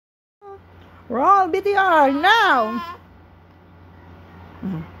Roll VTR now.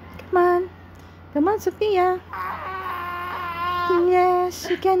 Come on. Come on, Xofhia. Yes,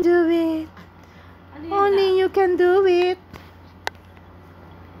 you can do it. Only you can do it.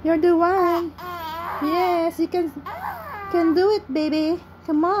 You're the one. Yes, you can do it, baby.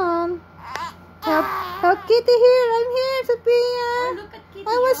 Come on. Help Kitty here. I'm here, Xofhia. Look at Kitty.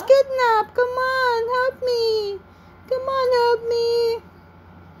 I was kidnapped. Come on, help me. Come on, help me.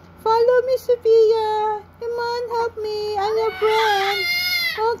 Follow me, Xofhia. Come on, help me. I'm your friend.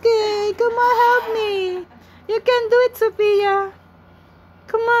 Okay, come on, help me. You can do it, Xofhia.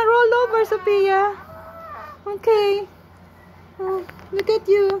 Come on, roll over, Xofhia. Okay. Oh, look at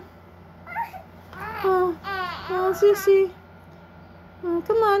you. Oh, Sissy. Oh,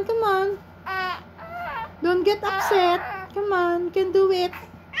 come on, come on. Don't get upset. Come on, you can do it.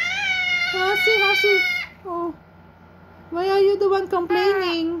 Hussy. Oh, why are you the one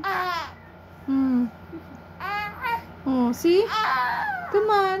complaining? Oh, see? Come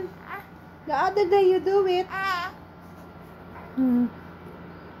on. The other day you do it.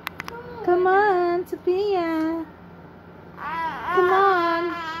 Come on, Xofhia. Come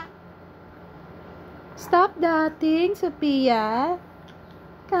on. Stop that thing, Xofhia.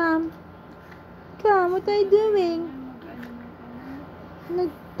 Come. Come, what are you doing?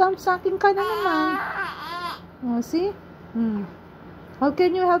 Nag-thumbsucking ka na naman. Oh, see? How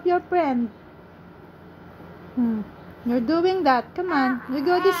can you help your friend? You're doing that. Come on. We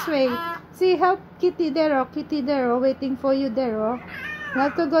go this way. See, help Kitty Dero. Kitty Dero, waiting for you, Dero. You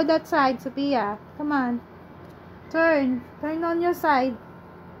have to go that side, Xofhia. Come on. Turn. Turn on your side.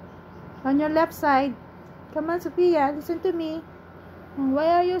 On your left side. Come on, Xofhia. Listen to me.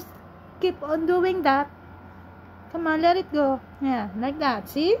 Why are you keep on doing that? Come on, let it go. Yeah, like that.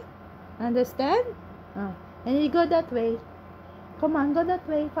 See? Understand? And you go that way. Come on, go that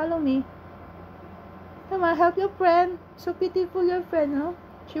way. Follow me. Come on, help your friend. So pitiful, your friend, huh?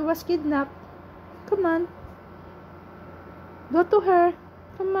 She was kidnapped. Come on. Go to her.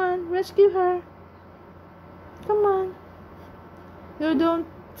 Come on, rescue her. Come on. You don't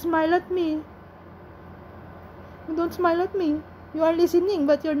smile at me. You don't smile at me. You are listening,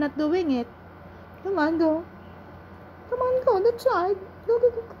 but you're not doing it. Come on, go. Come on, go. That side. Go.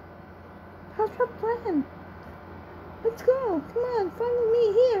 Help your friend. Let's go. Come on, follow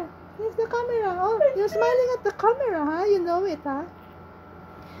me here. Here's the camera. Oh, you're smiling at the camera, huh? You know it, huh?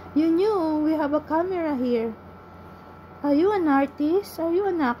 You knew we have a camera here. Are you an artist? Are you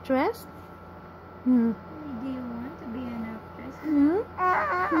an actress? Do you want to be an actress? You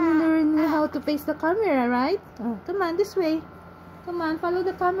learn how to face the camera, right? Oh, come on, this way. Come on, follow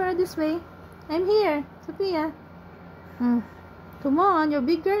the camera this way. I'm here, Xofhia. Come on, you're a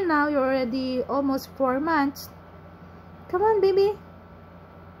big girl now. You're already almost 4 months. Come on, baby.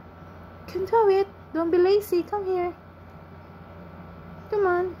 You can do it. Don't be lazy. Come here. Come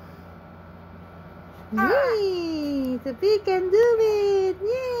on. Yay! Xofhia can do it.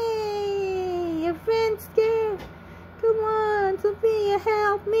 Yay! Your friend's scared. Come on, Xofhia,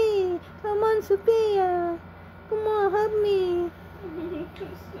 help me. Come on, Xofhia. Come on, help me.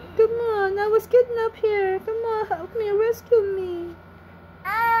 Come on, I was kidnapped here. Come on, help me, rescue me.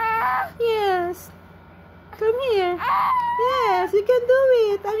 Yes. Come here. Yes, you can do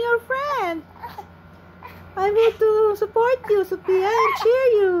it. I'm your friend. I'm here to support you, Xofhia, and cheer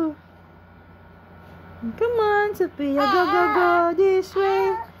you. Come on, Xofhia. Go. This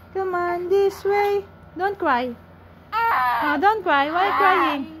way. Come on, this way. Don't cry. No, don't cry. Why are you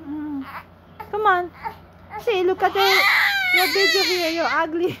crying? Come on. See, look at your video here. You're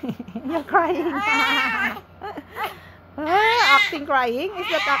ugly. You're crying. Acting crying? Is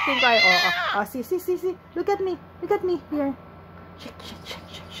that acting crying? Oh, see. Look at me. Here. Shake.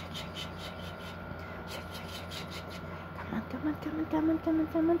 Come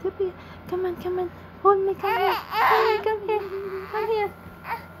on, Xofhia. Come on. Hold me. Come here. Come here.